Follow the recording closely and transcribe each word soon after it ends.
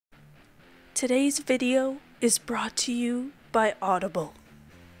Today's video is brought to you by Audible.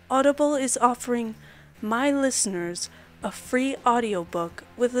 Audible is offering my listeners a free audiobook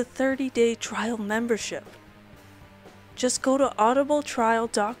with a 30-day trial membership. Just go to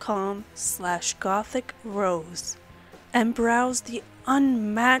audibletrial.com/GothicRose and browse the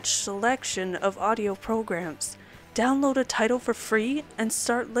unmatched selection of audio programs. Download a title for free and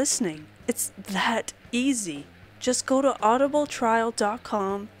start listening. It's that easy. Just go to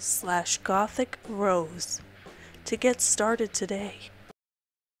audibletrial.com/GothicRose to get started today.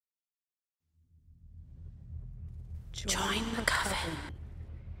 Join the Coven.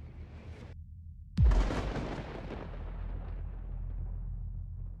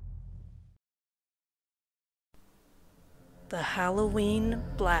 The Halloween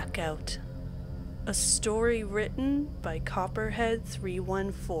Blackout. A story written by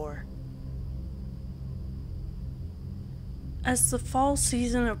Copperhead314. As the fall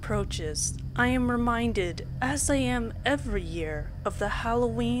season approaches, I am reminded, as I am every year, of the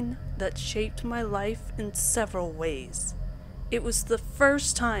Halloween that shaped my life in several ways. It was the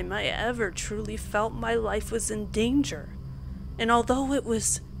first time I ever truly felt my life was in danger, and although it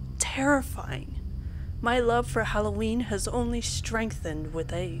was terrifying, my love for Halloween has only strengthened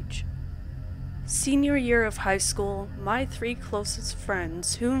with age. Senior year of high school, my three closest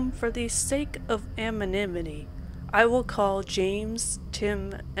friends, whom for the sake of anonymity I will call James,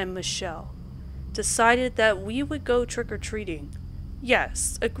 Tim, and Michelle, decided that we would go trick-or-treating.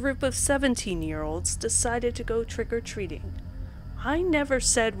 Yes, a group of 17-year-olds decided to go trick-or-treating. I never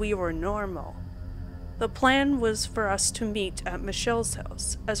said we were normal. The plan was for us to meet at Michelle's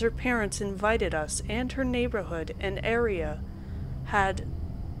house, as her parents invited us, and her neighborhood and area had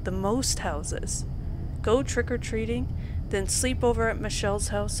the most houses. Go trick-or-treating, then sleep over at Michelle's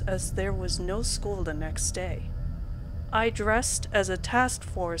house as there was no school the next day. I dressed as a Task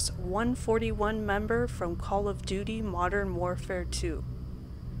Force 141 member from Call of Duty Modern Warfare 2.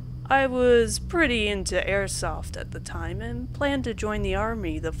 I was pretty into airsoft at the time and planned to join the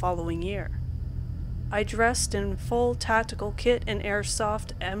army the following year. I dressed in full tactical kit and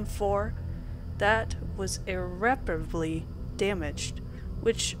airsoft M4 that was irreparably damaged,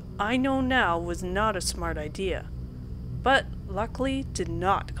 which I know now was not a smart idea, but luckily did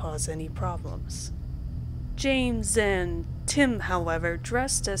not cause any problems. James and Tim, however,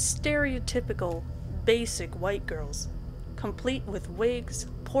 dressed as stereotypical, basic white girls, complete with wigs,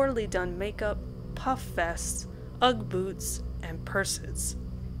 poorly done makeup, puff vests, Ugg boots, and purses.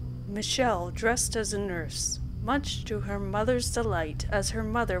 Michelle dressed as a nurse, much to her mother's delight, as her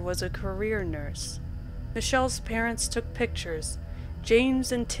mother was a career nurse. Michelle's parents took pictures,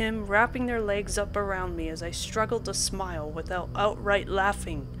 James and Tim wrapping their legs up around me as I struggled to smile without outright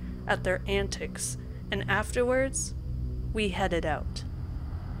laughing at their antics, and afterwards, we headed out.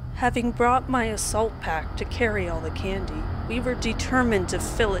 Having brought my assault pack to carry all the candy, we were determined to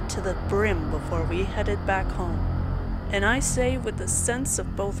fill it to the brim before we headed back home. And I say with a sense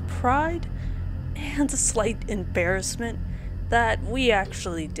of both pride and a slight embarrassment that we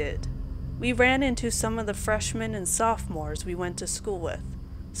actually did. We ran into some of the freshmen and sophomores we went to school with,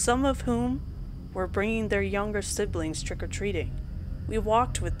 some of whom were bringing their younger siblings trick-or-treating. We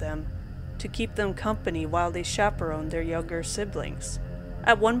walked with them to keep them company while they chaperoned their younger siblings,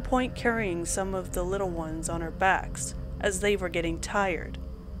 at one point carrying some of the little ones on our backs as they were getting tired.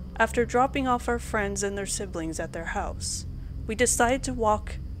 After dropping off our friends and their siblings at their house, we decided to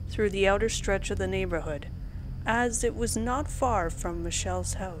walk through the outer stretch of the neighborhood, as it was not far from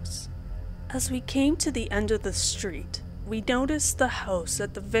Michelle's house. As we came to the end of the street, we noticed the house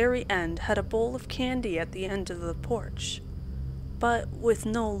at the very end had a bowl of candy at the end of the porch, but with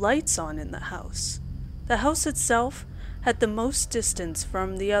no lights on in the house. The house itself had the most distance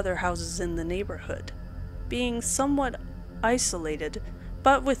from the other houses in the neighborhood, being somewhat isolated,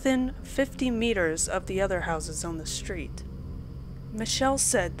 but within 50 meters of the other houses on the street. Michelle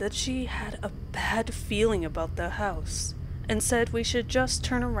said that she had a bad feeling about the house, and said we should just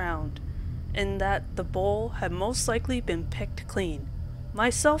turn around, and that the bowl had most likely been picked clean.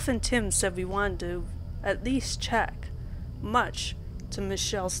 Myself and Tim said we wanted to at least check, much to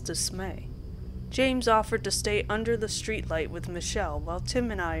Michelle's dismay. James offered to stay under the streetlight with Michelle while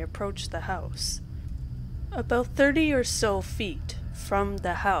Tim and I approached the house. About 30 or so feet from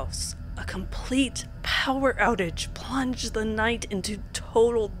the house, a complete power outage plunged the night into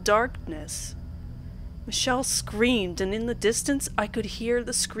total darkness. Michelle screamed, and in the distance I could hear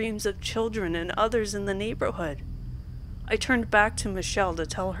the screams of children and others in the neighborhood. I turned back to Michelle to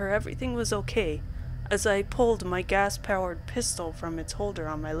tell her everything was okay, as I pulled my gas-powered pistol from its holder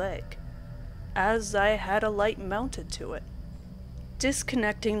on my leg, as I had a light mounted to it.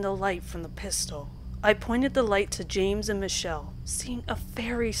 Disconnecting the light from the pistol, I pointed the light to James and Michelle, seeing a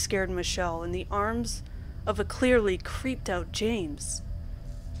very scared Michelle in the arms of a clearly creeped out James.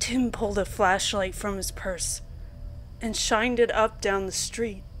 Tim pulled a flashlight from his purse and shined it up down the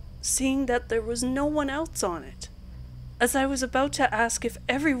street, seeing that there was no one else on it. As I was about to ask if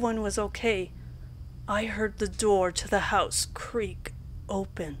everyone was okay, I heard the door to the house creak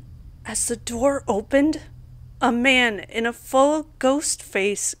open. As the door opened, a man in a full ghost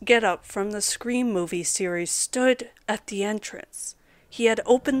face getup from the Scream movie series stood at the entrance. He had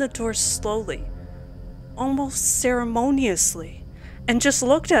opened the door slowly, almost ceremoniously, and just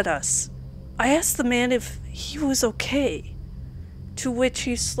looked at us. I asked the man if he was okay, to which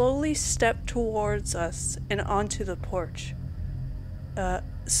he slowly stepped towards us and onto the porch.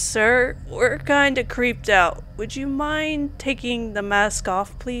 Sir, we're kinda creeped out. Would you mind taking the mask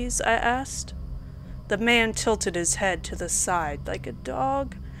off, please? I asked. The man tilted his head to the side like a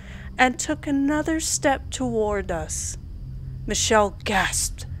dog and took another step toward us. Michelle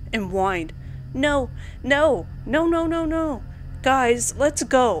gasped and whined, No. Guys, let's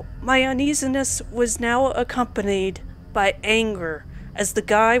go. My uneasiness was now accompanied by anger, as the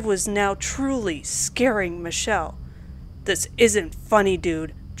guy was now truly scaring Michelle. This isn't funny,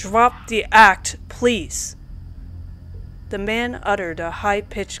 dude. Drop the act, please. The man uttered a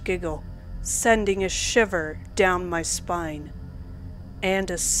high-pitched giggle, sending a shiver down my spine,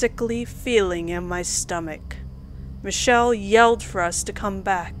 and a sickly feeling in my stomach. Michelle yelled for us to come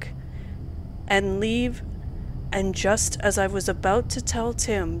back and leave, and just as I was about to tell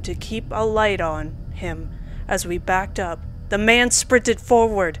Tim to keep a light on him as we backed up, the man sprinted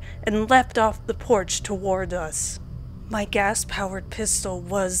forward and leapt off the porch toward us. My gas-powered pistol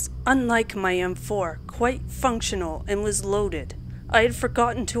was, unlike my M4, quite functional and was loaded. I had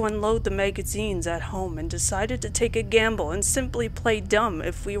forgotten to unload the magazines at home and decided to take a gamble and simply play dumb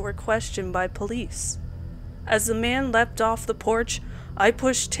if we were questioned by police. As the man leapt off the porch, I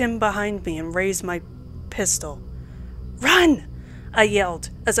pushed Tim behind me and raised my pistol. Run! I yelled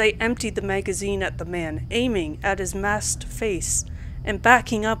as I emptied the magazine at the man, aiming at his masked face and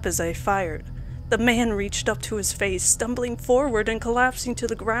backing up as I fired. The man reached up to his face, stumbling forward and collapsing to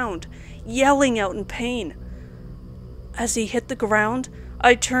the ground, yelling out in pain. As he hit the ground,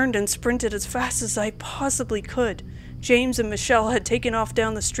 I turned and sprinted as fast as I possibly could. James and Michelle had taken off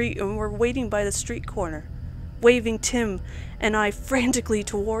down the street and were waiting by the street corner, waving Tim and I frantically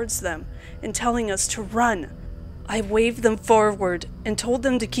towards them and telling us to run. I waved them forward and told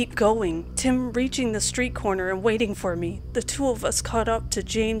them to keep going, Tim reaching the street corner and waiting for me. The two of us caught up to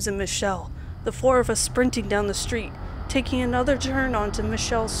James and Michelle, the four of us sprinting down the street, taking another turn onto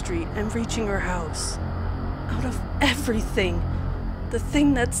Michelle Street and reaching her house. Out of everything, the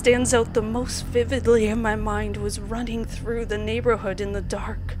thing that stands out the most vividly in my mind was running through the neighborhood in the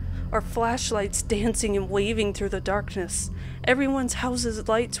dark, our flashlights dancing and waving through the darkness. Everyone's house's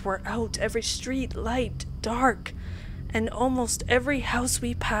lights were out, every street light dark, and almost every house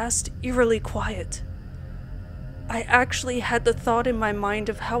we passed eerily quiet. I actually had the thought in my mind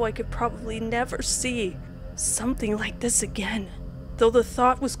of how I could probably never see something like this again, though the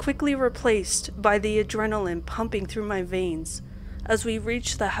thought was quickly replaced by the adrenaline pumping through my veins. As we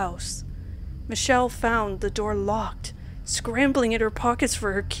reached the house, Michelle found the door locked, scrambling at her pockets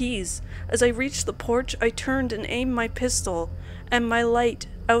for her keys. As I reached the porch, I turned and aimed my pistol and my light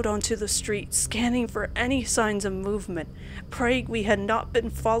out onto the street, scanning for any signs of movement, praying we had not been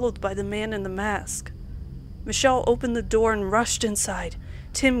followed by the man in the mask. Michelle opened the door and rushed inside,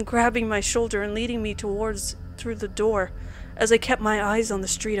 Tim grabbing my shoulder and leading me through the door. As I kept my eyes on the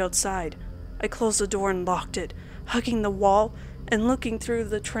street outside, I closed the door and locked it, hugging the wall and looking through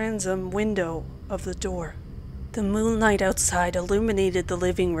the transom window of the door. The moonlight outside illuminated the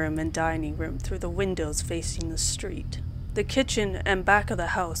living room and dining room through the windows facing the street, the kitchen and back of the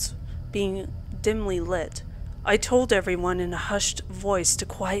house being dimly lit. I told everyone in a hushed voice to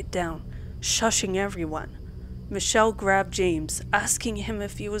quiet down, shushing everyone. Michelle grabbed James, asking him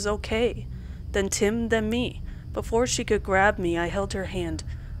if he was okay, then Tim, then me. Before she could grab me, I held her hand,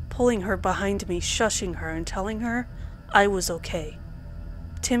 pulling her behind me, shushing her and telling her I was okay.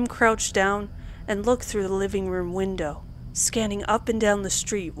 Tim crouched down and looked through the living room window, scanning up and down the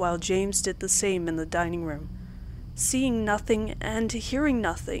street while James did the same in the dining room. Seeing nothing and hearing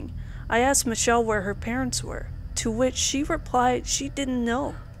nothing, I asked Michelle where her parents were, to which she replied she didn't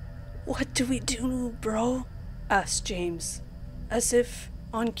know. "What do we do, bro?" asked James. As if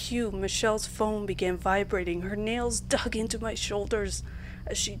on cue, Michelle's phone began vibrating. Her nails dug into my shoulders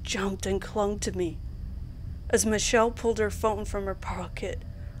as she jumped and clung to me. As Michelle pulled her phone from her pocket,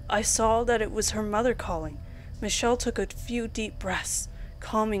 I saw that it was her mother calling. Michelle took a few deep breaths,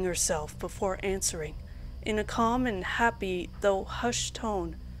 calming herself before answering. In a calm and happy, though hushed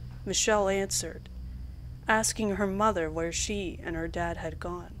tone, Michelle answered, asking her mother where she and her dad had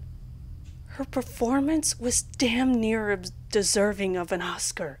gone. Her performance was damn near deserving of an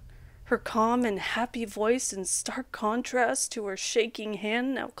Oscar. Her calm and happy voice in stark contrast to her shaking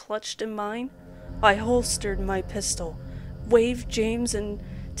hand now clutched in mine. I holstered my pistol, waved James and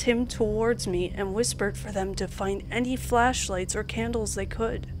Tim towards me, and whispered for them to find any flashlights or candles they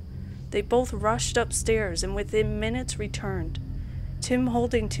could. They both rushed upstairs and within minutes returned, Tim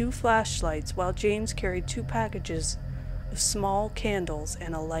holding 2 flashlights while James carried 2 packages of small candles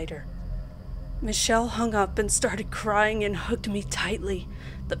and a lighter. Michelle hung up and started crying and hugged me tightly,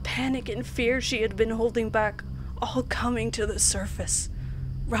 the panic and fear she had been holding back all coming to the surface.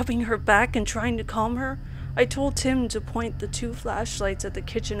 Rubbing her back and trying to calm her, I told Tim to point the 2 flashlights at the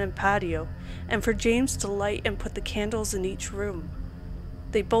kitchen and patio, and for James to light and put the candles in each room.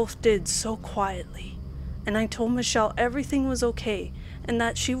 They both did so quietly, and I told Michelle everything was okay and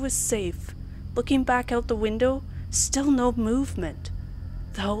that she was safe. Looking back out the window, still no movement,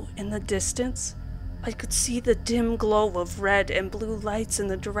 though in the distance, I could see the dim glow of red and blue lights in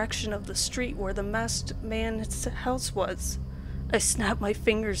the direction of the street where the masked man's house was. I snapped my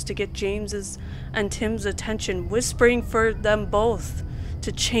fingers to get James's and Tim's attention, whispering for them both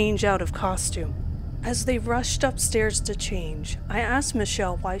to change out of costume. As they rushed upstairs to change, I asked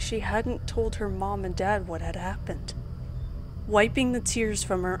Michelle why she hadn't told her mom and dad what had happened. Wiping the tears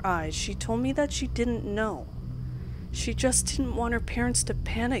from her eyes, she told me that she didn't know. She just didn't want her parents to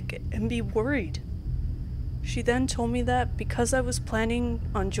panic and be worried. She then told me that because I was planning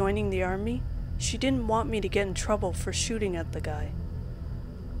on joining the army, she didn't want me to get in trouble for shooting at the guy.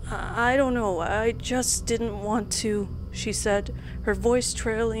 I don't know, I just didn't want to, she said, her voice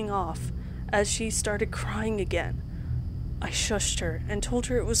trailing off as she started crying again. I shushed her and told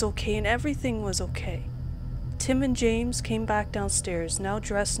her it was okay and everything was okay. Tim and James came back downstairs, now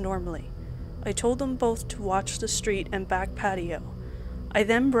dressed normally. I told them both to watch the street and back patio. I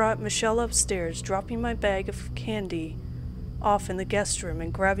then brought Michelle upstairs, dropping my bag of candy off in the guest room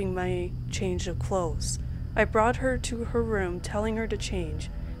and grabbing my change of clothes. I brought her to her room, telling her to change,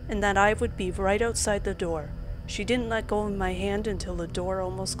 and that I would be right outside the door. She didn't let go of my hand until the door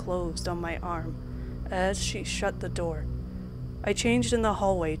almost closed on my arm, as she shut the door. I changed in the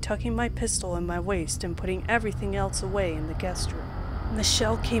hallway, tucking my pistol in my waist and putting everything else away in the guest room.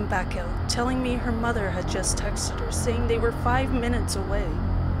 Michelle came back out, telling me her mother had just texted her, saying they were 5 minutes away.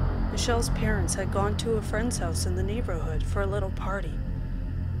 Michelle's parents had gone to a friend's house in the neighborhood for a little party.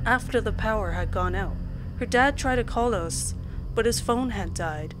 After the power had gone out, her dad tried to call us, but his phone had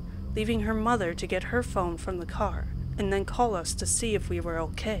died, leaving her mother to get her phone from the car and then call us to see if we were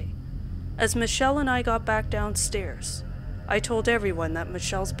okay. As Michelle and I got back downstairs, I told everyone that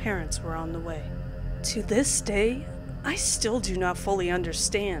Michelle's parents were on the way. To this day, I still do not fully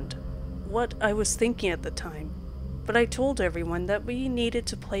understand what I was thinking at the time, but I told everyone that we needed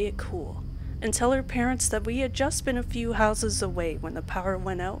to play it cool and tell her parents that we had just been a few houses away when the power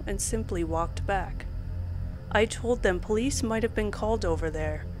went out and simply walked back. I told them police might have been called over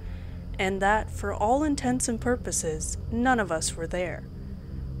there, and that for all intents and purposes, none of us were there.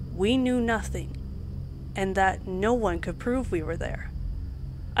 We knew nothing, and that no one could prove we were there.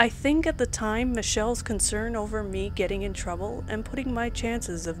 I think at the time Michelle's concern over me getting in trouble and putting my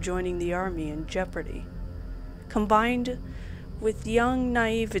chances of joining the army in jeopardy, combined with young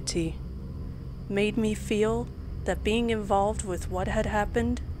naivety, made me feel that being involved with what had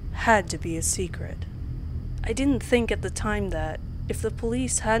happened had to be a secret. I didn't think at the time that, if the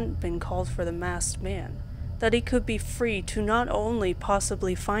police hadn't been called for the masked man, that he could be free to not only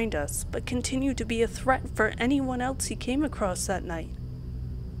possibly find us, but continue to be a threat for anyone else he came across that night.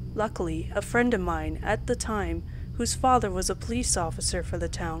 Luckily, a friend of mine at the time, whose father was a police officer for the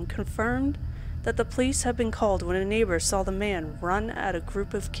town, confirmed that the police had been called when a neighbor saw the man run at a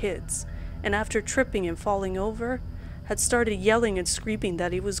group of kids, and after tripping and falling over, had started yelling and screaming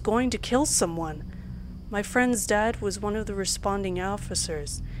that he was going to kill someone. My friend's dad was one of the responding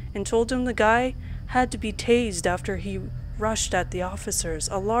officers, and told him the guy had to be tased after he rushed at the officers.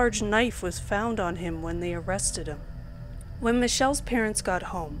 A large knife was found on him when they arrested him. When Michelle's parents got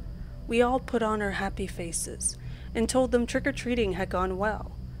home, we all put on our happy faces and told them trick-or-treating had gone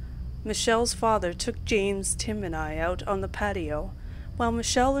well. Michelle's father took James, Tim, and I out on the patio, while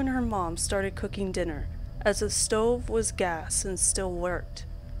Michelle and her mom started cooking dinner, as the stove was gas and still worked.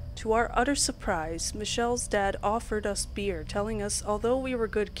 To our utter surprise, Michelle's dad offered us beer, telling us, although we were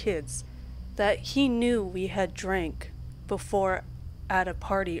good kids, that he knew we had drank before at a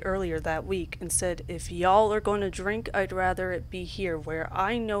party earlier that week and said, "If y'all are going to drink, I'd rather it be here where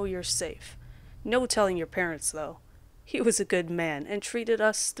I know you're safe. No telling your parents, though." He was a good man and treated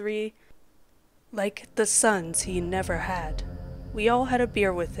us three like the sons he never had. We all had a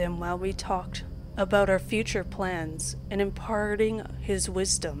beer with him while we talked about our future plans and imparting his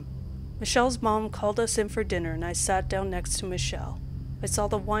wisdom. Michelle's mom called us in for dinner and I sat down next to Michelle. I saw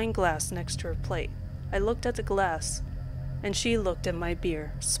the wine glass next to her plate. I looked at the glass, and she looked at my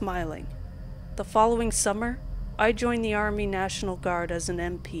beer, smiling. The following summer, I joined the Army National Guard as an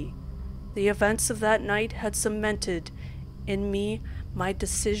MP. The events of that night had cemented in me my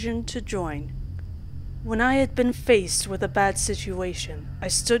decision to join. When I had been faced with a bad situation, I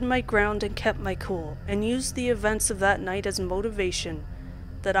stood my ground and kept my cool, and used the events of that night as motivation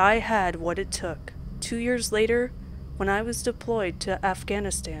that I had what it took. 2 years later, when I was deployed to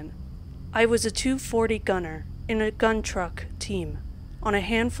Afghanistan, I was a 240 gunner in a gun truck team. On a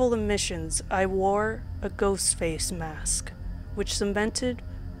handful of missions, I wore a ghost face mask, which cemented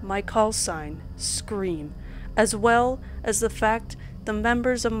my call sign, Scream, as well as the fact the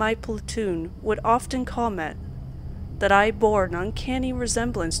members of my platoon would often comment that I bore an uncanny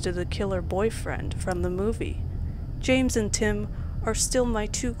resemblance to the killer boyfriend from the movie. James and Tim are still my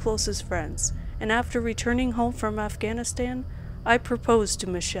two closest friends, and after returning home from Afghanistan, I proposed to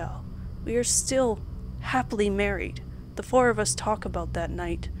Michelle. We are still happily married. The four of us talk about that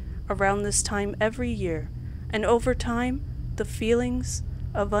night around this time every year, and over time, the feelings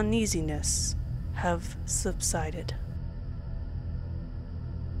of uneasiness have subsided.